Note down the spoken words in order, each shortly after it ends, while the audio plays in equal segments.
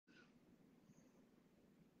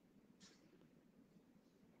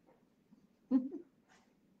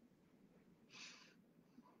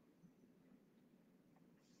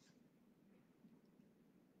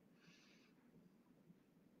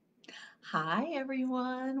Hi,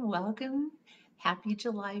 everyone. Welcome. Happy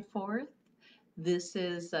July 4th. This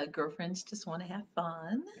is Girlfriends Just Want to Have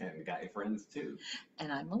Fun. And guy friends too.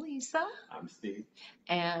 And I'm Elisa. I'm Steve.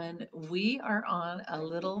 And we are on a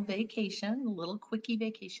little vacation, a little quickie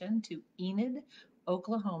vacation to Enid,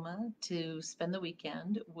 Oklahoma to spend the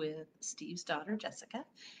weekend with Steve's daughter, Jessica,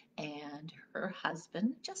 and her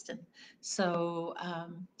husband, Justin. So I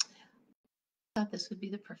thought this would be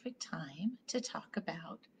the perfect time to talk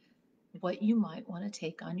about what you might want to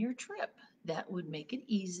take on your trip that would make it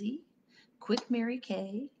easy, quick Mary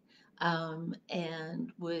Kay,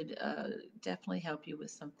 and would definitely help you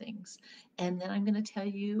with some things. And then I'm going to tell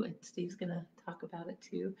you, and Steve's going to talk about it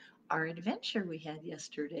too, our adventure we had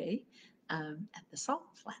yesterday at the Salt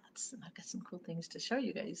Flats. And I've got some cool things to show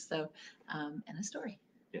you guys. And a story.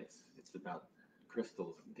 Yes, it's about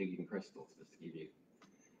crystals, digging crystals, just to give you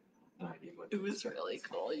an idea what It to was expect. really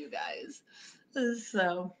cool, you guys.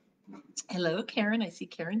 So, hello, Karen. I see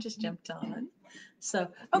Karen just jumped on. So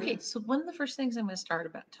one of the first things I'm going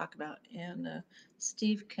to talk about, and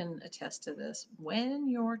Steve can attest to this. When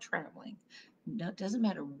you're traveling, no, it doesn't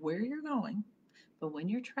matter where you're going, but when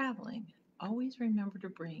you're traveling, always remember to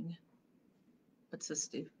bring what's this,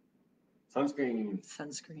 Steve? Sunscreen.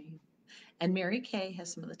 Sunscreen. And Mary Kay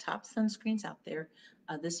has some of the top sunscreens out there.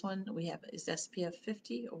 This one we have is SPF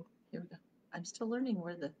 50. Oh, here we go. I'm still learning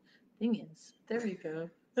where the thing is. There we go.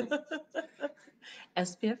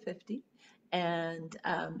 SPF 50. And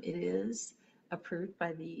it is approved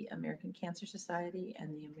by the American Cancer Society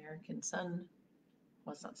and the American Sun.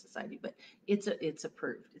 Well, it's not society, but it's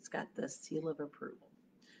approved. It's got the seal of approval.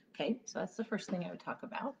 Okay, so that's the first thing I would talk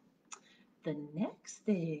about. The next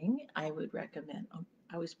thing I would recommend,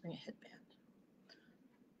 I always bring a headband,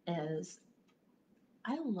 as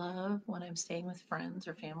I love when I'm staying with friends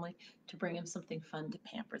or family to bring them something fun to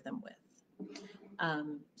pamper them with.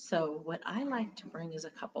 So what I like to bring is a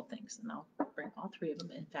couple things, and I'll bring all three of them.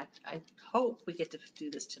 In fact, I hope we get to do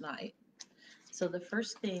this tonight. So the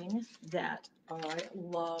first thing that I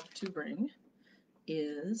love to bring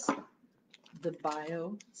is the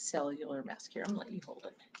biocellular mask. Here, I'm gonna let you hold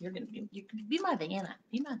it. You can be my Vanna.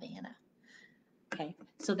 Be my Vanna. Okay,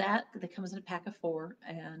 so that comes in a pack of four,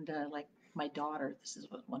 and like my daughter, this is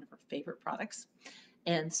one of her favorite products.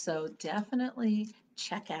 And so definitely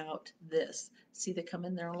check out this. See, they come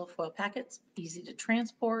in their little foil packets, easy to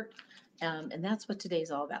transport. And that's what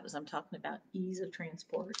today's all about is I'm talking about ease of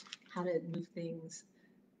transport, how to move things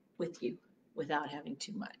with you without having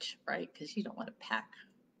too much, right? Because you don't want to pack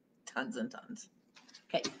tons and tons.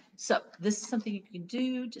 Okay, so this is something you can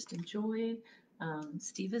do, just enjoy.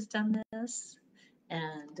 Steve has done this.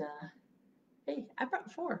 And hey, I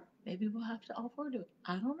brought four. Maybe we'll have to all four do it.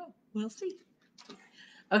 I don't know. We'll see.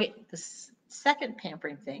 Okay, the second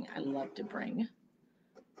pampering thing I love to bring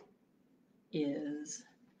is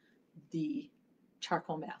the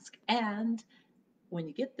charcoal mask. And when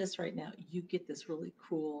you get this right now, you get this really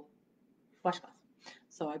cool washcloth.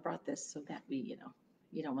 So I brought this so that you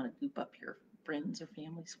don't want to goop up your friends or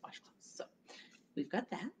family's washcloths. So we've got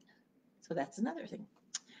that. So that's another thing.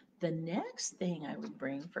 The next thing I would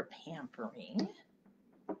bring for pampering,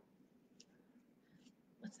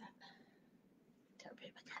 what's that? Tell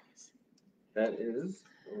me what that is. That is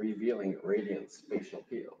revealing radiance facial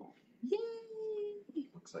peel. Yay!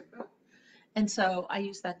 Looks like that. And so I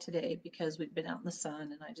used that today because we'd been out in the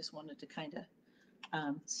sun and I just wanted to kind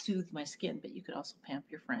of soothe my skin. But you could also pamper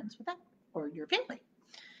your friends with that or your family.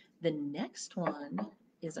 The next one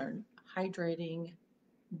is our hydrating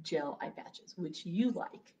gel eye patches, which you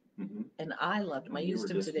like. And I loved them. I used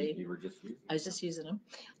them today. You were just using I was just using them.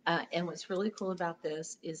 And what's really cool about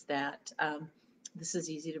this is that this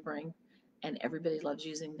is easy to bring and everybody loves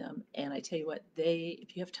using them. And I tell you what,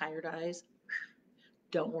 if you have tired eyes,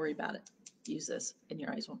 don't worry about it. Use this and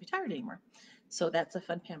your eyes won't be tired anymore. So that's a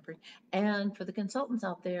fun pampering. And for the consultants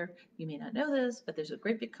out there, you may not know this, but there's a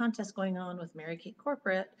great big contest going on with Mary Kay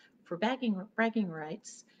Corporate for bragging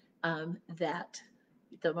rights. That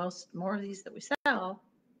more of these that we sell,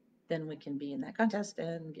 then we can be in that contest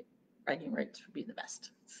and get bragging rights for being the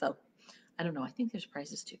best. So I don't know. I think there's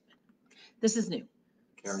prizes too. This is new.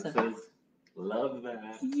 Karen says, love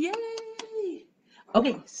that. Yay!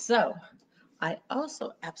 Okay, so I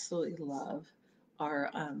also absolutely love our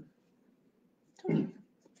toning.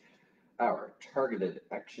 Our targeted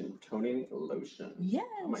action toning lotion. Yes.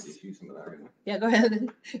 I might just use some of that right now. Yeah, go ahead.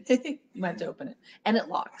 You might have to open it. And it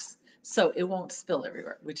locks, so it won't spill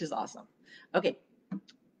everywhere, which is awesome. Okay,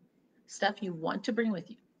 stuff you want to bring with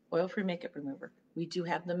you. Oil-free makeup remover. We do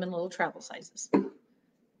have them in little travel sizes.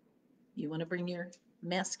 You want to bring your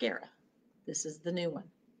mascara. This is the new one.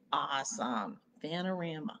 Awesome.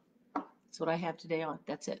 Panorama. That's what I have today on.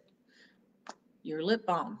 That's it. Your lip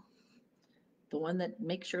balm, the one that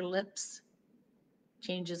makes your lips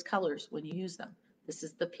changes colors when you use them. This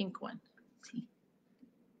is the pink one. See?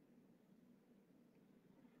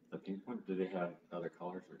 The pink one, do they have other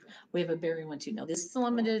colors or just? We have a berry one too. Now, this is a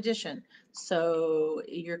limited edition, so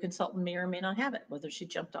your consultant may or may not have it, whether she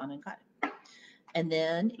jumped on and got it. And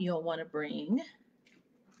then you'll want to bring,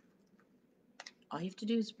 all you have to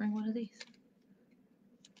do is bring one of these.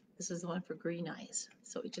 This is the one for green eyes.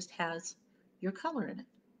 So it just has your color in it.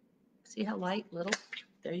 See how light, little?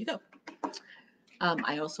 There you go.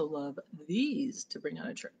 I also love these to bring on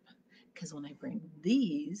a trip, because when I bring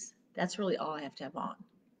these, that's really all I have to have on.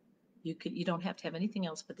 You don't have to have anything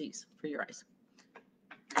else but these for your eyes.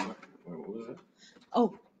 What was it?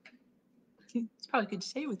 Oh, it's probably good to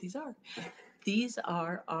say what these are. These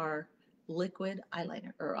are our liquid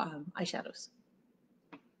eyeliner or eyeshadows,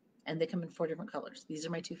 and they come in 4 different colors. These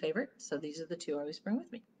are my 2 favorite, so these are the 2 I always bring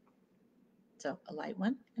with me. So a light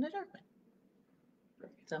one and a dark one.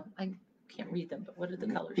 So I can't read them, but what are the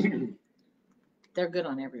colors? They're good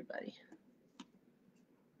on everybody.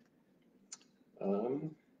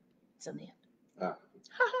 It's on the end.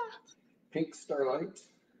 Pink Starlight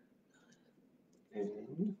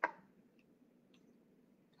and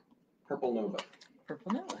Purple Nova.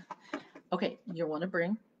 Purple Nova. Okay, you'll want to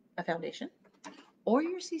bring a foundation or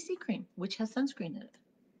your CC cream, which has sunscreen in it.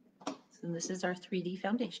 So this is our 3D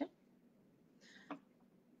foundation.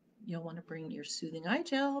 You'll want to bring your soothing eye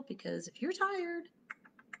gel, because if you're tired,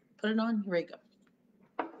 put it on, you're ready to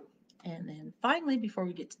go. And then finally, before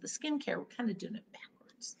we get to the skincare, we're kind of doing it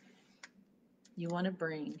backwards. You want to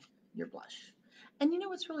bring your blush. And you know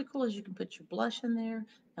what's really cool is you can put your blush in there.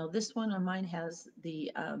 Now this one on mine has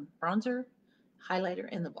the bronzer, highlighter,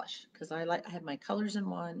 and the blush, because I have my colors in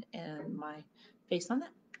one and my face on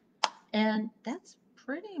that. And that's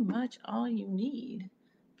pretty much all you need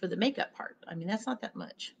for the makeup part. I mean, that's not that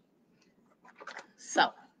much. So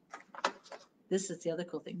this is the other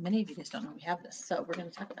cool thing. Many of you guys don't know we have this, so we're going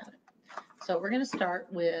to talk about it. So we're going to start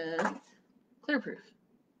with Clearproof.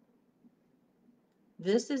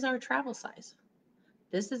 This is our travel size.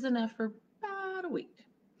 This is enough for about a week.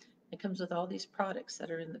 It comes with all these products that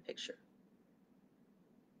are in the picture.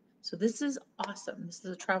 So this is awesome. This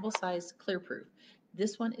is a travel size Clearproof.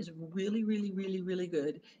 This one is really, really, really, really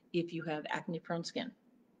good if you have acne prone skin,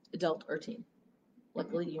 adult or teen.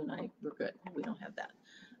 Luckily, you and I, we're good. We don't have that.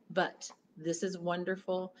 But this is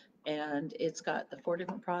wonderful, and it's got the 4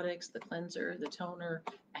 different products: the cleanser, the toner,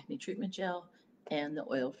 acne treatment gel, and the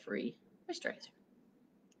oil-free moisturizer.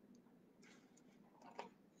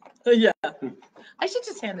 Yeah. I should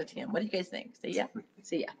just hand it to him. What do you guys think? Say yeah?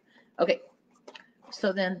 Say yeah. Okay.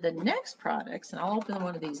 So then the next products, and I'll open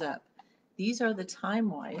one of these up. These are the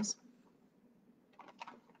Time-Wise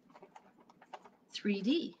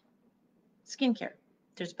 3D skincare.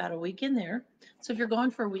 There's about a week in there. So if you're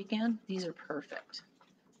going for a weekend, these are perfect.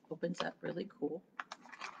 Opens up really cool.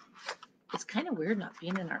 It's kind of weird not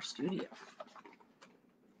being in our studio.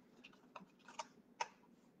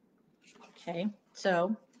 Okay,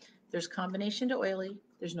 so there's combination to oily,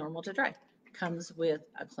 there's normal to dry. Comes with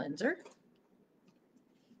a cleanser,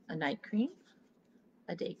 a night cream,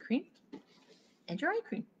 a day cream, and your eye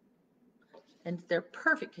cream. And they're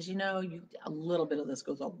perfect because a little bit of this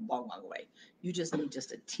goes a long, long way. You just need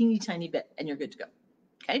just a teeny tiny bit and you're good to go.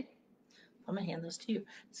 Okay, I'm gonna hand those to you.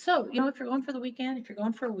 So if you're going for the weekend, if you're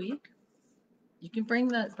going for a week, you can bring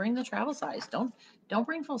the travel size. Don't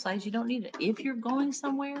bring full size. You don't need it. If you're going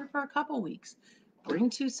somewhere for a couple weeks,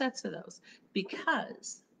 bring 2 sets of those,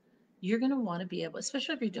 because you're going to want to be able,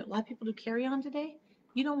 especially if you do, a lot of people do carry on today.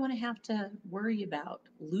 You don't want to have to worry about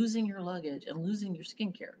losing your luggage and losing your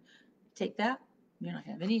skincare. Take that, you're not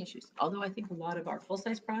going to have any issues. Although I think a lot of our full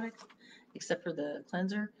size products, except for the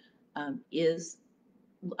cleanser, is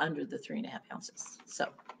under the 3.5 ounces. So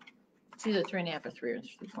it's either 3.5 or 3 or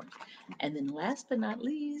 3 points. And then last but not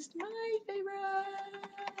least, my favorite,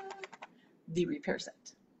 the repair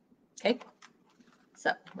set. Okay,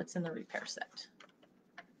 so what's in the repair set?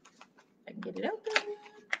 I can get it open.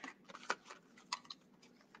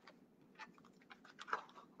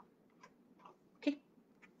 Okay,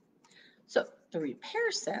 so the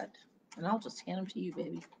repair set, and I'll just hand them to you,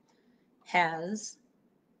 baby, has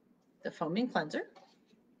the foaming cleanser.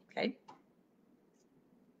 Okay,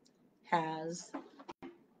 has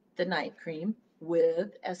the night cream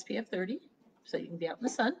with SPF 30, so you can be out in the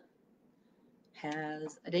sun.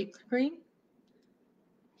 Has a day cream.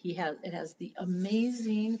 It has the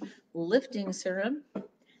amazing lifting serum,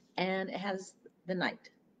 and it has the night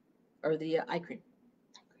or the eye cream.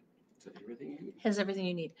 So everything you need. Has everything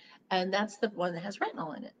you need. And that's the one that has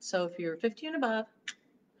retinol in it. So if you're 50 and above,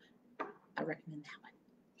 I recommend that one.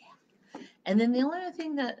 Yeah. And then the only other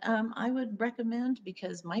thing that I would recommend,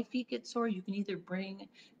 because my feet get sore, you can either bring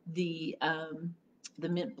the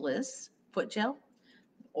Mint Bliss foot gel,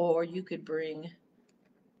 or you could bring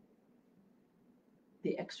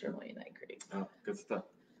the extra moisture night cream. Oh, good stuff.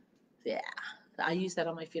 Yeah, I use that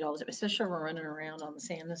on my feet all the time, especially when we're running around on the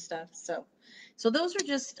sand and stuff. So those are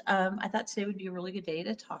just. I thought today would be a really good day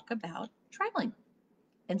to talk about traveling,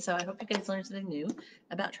 and so I hope you guys learned something new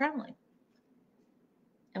about traveling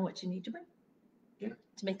and what you need to bring Yeah.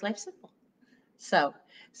 to make life simple. So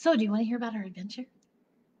do you want to hear about our adventure?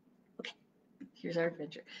 Okay, here's our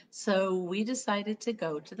adventure. So we decided to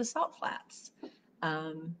go to the Salt Flats. I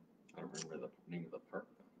don't remember the name of the park.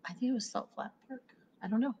 I think it was Salt Flat Park. I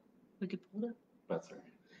don't know. We could pull it up. That's right.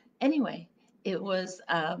 Anyway, it was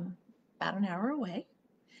about an hour away,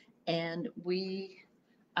 and we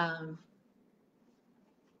um,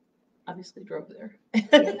 obviously drove there.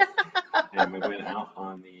 And we went out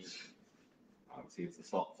on the, obviously it's a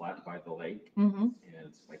salt flat by the lake, Mm-hmm. and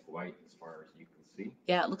it's like white as far as you can see.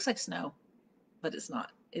 Yeah, it looks like snow, but it's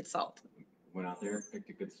not. It's salt. Went out there, picked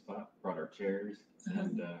a good spot, brought our chairs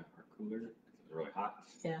and our cooler, 'cause it was really hot.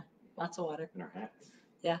 Yeah, lots of water. And our hats.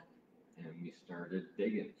 Yeah. And we started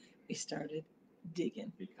digging. We started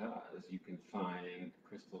digging. Because you can find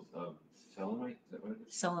crystals of selenite, is that what it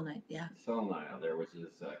is? Selenite, yeah. Selenite out there, which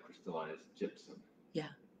is crystallized gypsum. Yeah.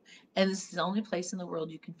 And this is the only place in the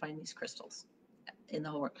world you can find these crystals in the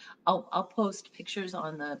whole world. I'll post pictures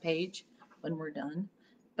on the page when we're done.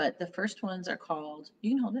 But the first ones are called,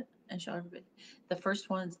 you can hold it and show everybody. The first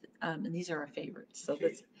ones, and these are our favorites. So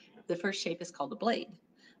the first shape is called a blade.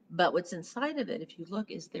 But what's inside of it, if you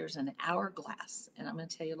look, is there's an hourglass. And I'm going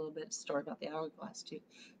to tell you a little bit of story about the hourglass too.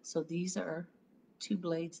 So these are two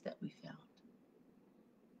blades that we found.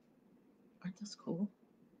 Aren't those cool?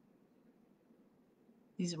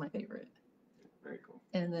 These are my favorite. Very cool.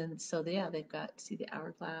 And then, so yeah, they've got, see the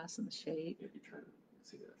hourglass and the shape. If you turn,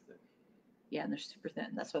 see that thing. Yeah, and they're super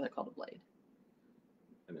thin. That's why they're called a blade.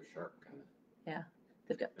 And they're sharp, kind of. Yeah,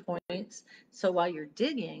 they've got points. So while you're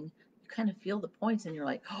digging, you kind of feel the points, and you're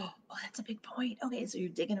like, oh, that's a big point. Okay, so you're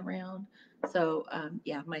digging around. So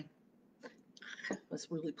yeah, my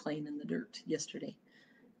was really playing in the dirt yesterday.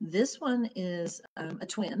 This one is a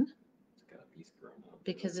twin. It's got a piece growing out.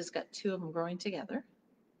 Because it's got two of them growing together.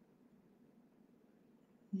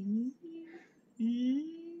 I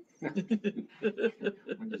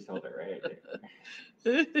just held it right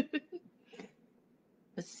there.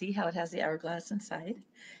 Let's see how it has the hourglass inside.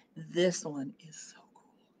 This one is so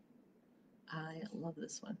cool. I love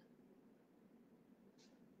this one.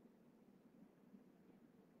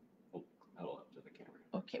 Oh, that'll up to the camera.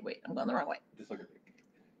 Okay, wait, I'm going the wrong way. Just look at it.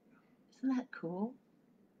 Isn't that cool?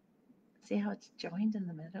 See how it's joined in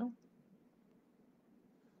the middle?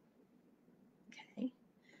 Okay.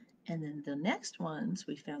 And then the next ones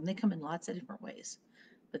we found, they come in lots of different ways.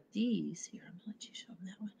 But these, here, I'm going to let you show them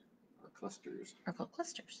that one, Our clusters. are called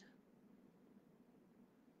clusters.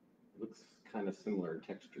 It looks kind of similar in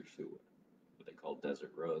texture to what they call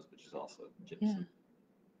desert rose, which is also gypsum. Yeah.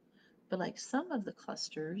 But like some of the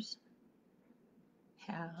clusters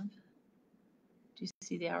have, do you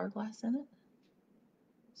see the hourglass in it?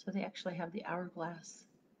 So they actually have the hourglass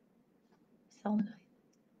selenite.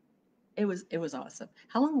 It was awesome.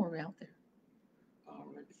 How long were we out there?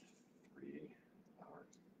 Maybe 3 hours.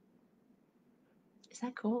 Is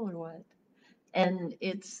that cool or what? And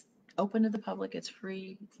it's open to the public. It's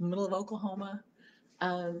free. It's the middle of Oklahoma.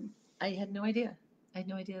 I had no idea. I had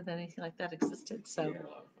no idea that anything like that existed. So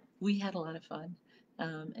we had a lot of fun.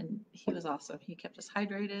 And he was awesome. He kept us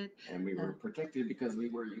hydrated. And we were protected because we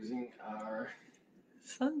were using our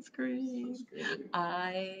sunscreen.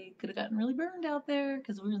 I could have gotten really burned out there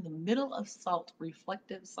because we were in the middle of salt,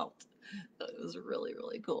 reflective salt. So it was really,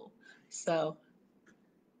 really cool. So,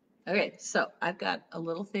 okay, so I've got a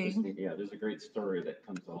little thing. Yeah, there's a great story that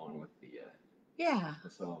comes along with the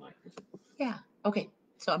selenite. Yeah. Okay,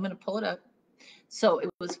 so I'm going to pull it up. So it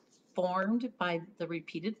was formed by the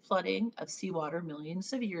repeated flooding of seawater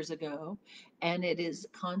millions of years ago, and it is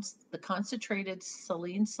the concentrated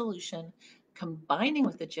saline solution combining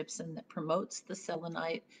with the gypsum that promotes the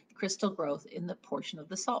selenite crystal growth in the portion of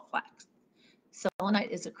the salt flats.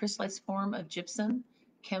 Selenite is a crystallized form of gypsum.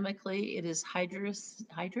 Chemically, it is hydrous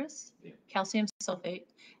calcium sulfate,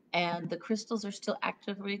 and the crystals are still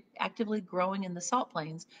actively growing in the salt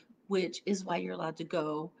plains, which is why you're allowed to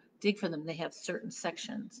go dig for them. They have certain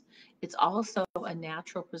sections. It's also a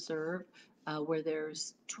natural preserve where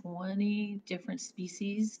there's 20 different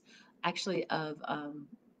species, actually, of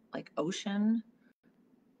like ocean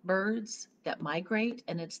birds that migrate,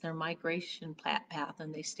 and it's their migration path,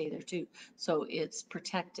 and they stay there too. So it's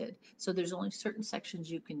protected. So there's only certain sections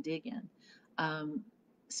you can dig in. Um,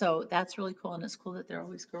 so that's really cool, and it's cool that they're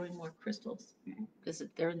always growing more crystals Mhm. because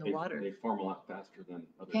they're in the They, water. they form a lot faster than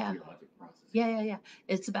other Yeah, geologic processes. yeah.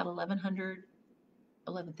 It's about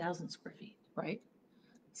 11,000 square feet, right?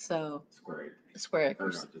 So Square acres. square Or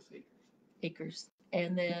acres, not just acres. acres.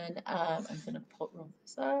 And then I'm gonna roll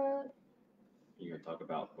this up. You're going to talk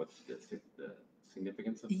about what's the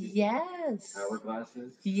significance of these Yes,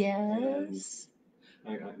 hourglasses. yes.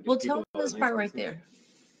 And Well, give tell people them a this nice part right message.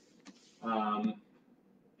 there. Um,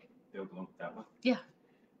 the Oklahoma, that one. Yeah.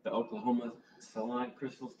 The Oklahoma selenite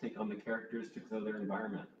crystals take on the characteristics of their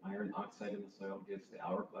environment. Iron oxide in the soil gives the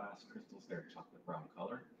hourglass crystals their chocolate brown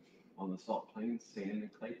color. On the salt plains, sand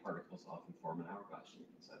and clay particles often form an hourglass shape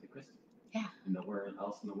inside the crystal. Yeah. Nowhere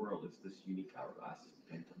else in the world is this unique hourglass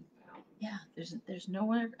been found. Yeah, there's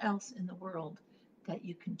nowhere else in the world that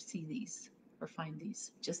you can see these or find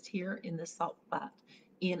these. Just here in the salt flat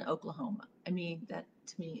in Oklahoma. I mean, that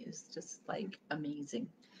to me is just like amazing.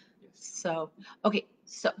 Yes. So, okay,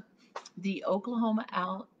 so the Oklahoma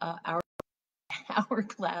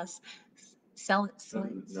hourglass No,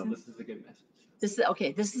 this is a good message. this is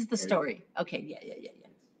okay. This is the story. Okay,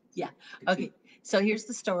 yeah. Okay, so here's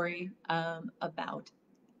the story about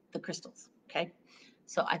the crystals. Okay,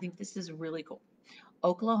 so I think this is really cool.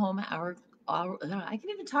 Oklahoma I can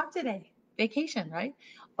even talk today. Vacation, right?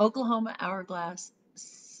 Oklahoma hourglass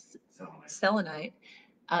selenite.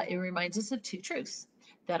 It reminds us of two truths: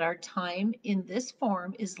 that our time in this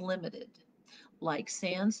form is limited, like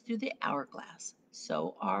sands through the hourglass.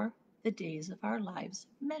 So are the days of our lives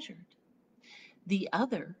measured. The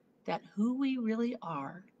other, that who we really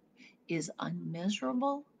are is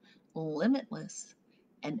unmeasurable, limitless,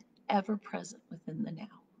 and ever present within the now.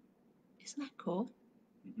 Isn't that cool?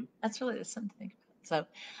 Mm-hmm. That's something to think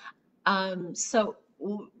about. So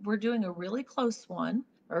we're doing a really close one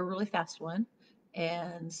or a really fast one,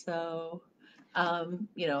 and so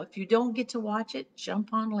if you don't get to watch it,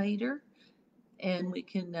 jump on later, and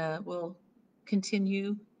we'll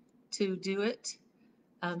continue to do it.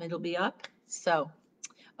 It'll be up. So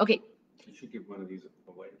okay. You should give one of these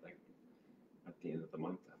away, like at the end of the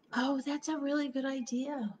month. Oh, that's a really good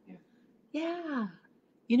idea. Yeah. Yeah.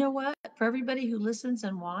 You know what? For everybody who listens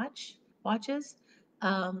and watches,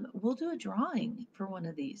 we'll do a drawing for one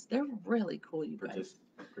of these. They're really cool, you guys.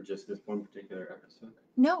 For just this one particular episode?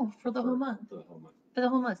 No, for the whole month. For the whole month. For the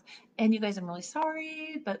whole month. And you guys, I'm really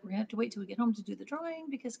sorry, but we're gonna have to wait till we get home to do the drawing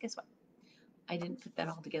because guess what? I didn't put that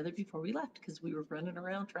all together before we left because we were running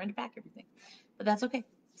around trying to pack everything. But that's okay.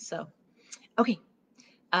 So, okay.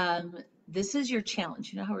 Um, this is your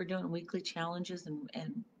challenge. You know how we're doing weekly challenges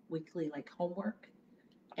and weekly like homework?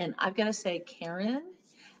 And I've got to say, Karen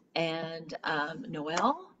and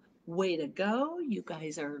Noelle, way to go. You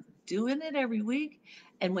guys are doing it every week.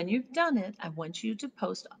 And when you've done it, I want you to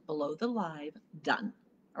post below the live, done.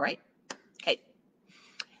 All right? Okay.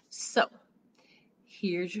 So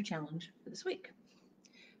here's your challenge for this week.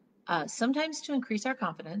 Sometimes to increase our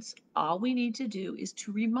confidence, all we need to do is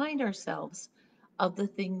to remind ourselves of the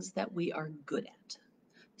things that we are good at.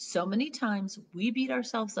 So many times we beat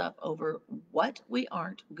ourselves up over what we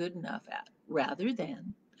aren't good enough at rather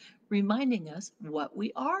than reminding us what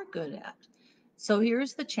we are good at. So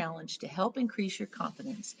here's the challenge to help increase your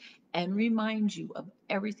confidence and remind you of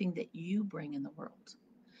everything that you bring in the world.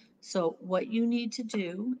 So, what you need to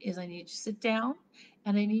do is, I need you to sit down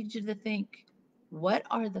and I need you to think, what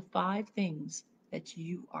are the 5 things that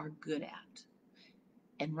you are good at?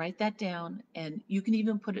 And write that down. And you can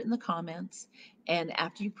even put it in the comments. And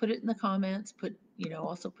after you put it in the comments,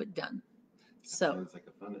 also put done. So, sounds like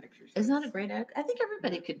a fun exercise. isn't that a great act? I think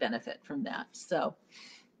everybody could benefit from that. So,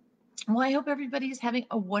 well, I hope everybody is having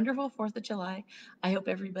a wonderful 4th of July. I hope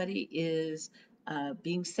everybody is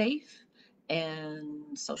being safe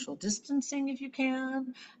and social distancing if you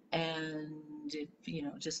can, and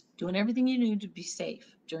just doing everything you need to be safe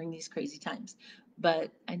during these crazy times.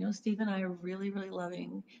 But I know Steve and I are really, really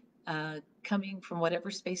loving coming from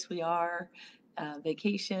whatever space we are,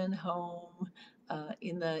 vacation, home,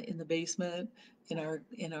 in the basement, in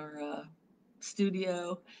our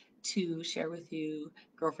studio, to share with you.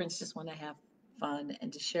 Girlfriends just want to have fun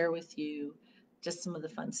and to share with you just some of the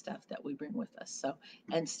fun stuff that we bring with us. So,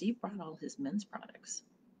 and Steve brought all his men's products.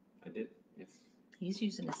 I did, yes. He's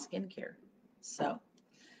using his skincare. So,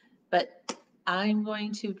 but I'm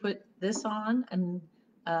going to put this on and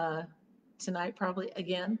tonight probably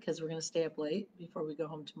again because we're going to stay up late before we go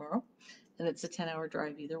home tomorrow, and it's a 10-hour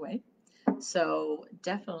drive either way. So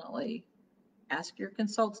definitely ask your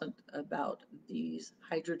consultant about these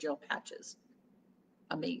hydrogel patches.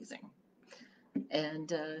 Amazing.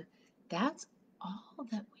 And that's all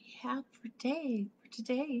that we have for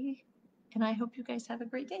today. And I hope you guys have a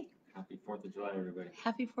great day. Happy 4th of July, everybody.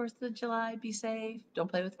 Happy 4th of July. Be safe. Don't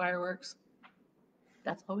play with fireworks.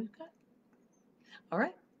 That's all we've got. All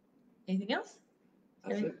right. Anything else?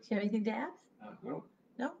 That's Do you it. have anything to add? No,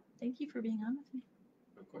 No? Thank you for being on with me.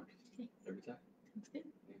 of course. Okay. Every time. That's good.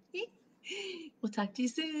 We'll talk to you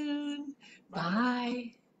soon. Bye.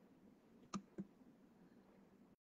 Bye.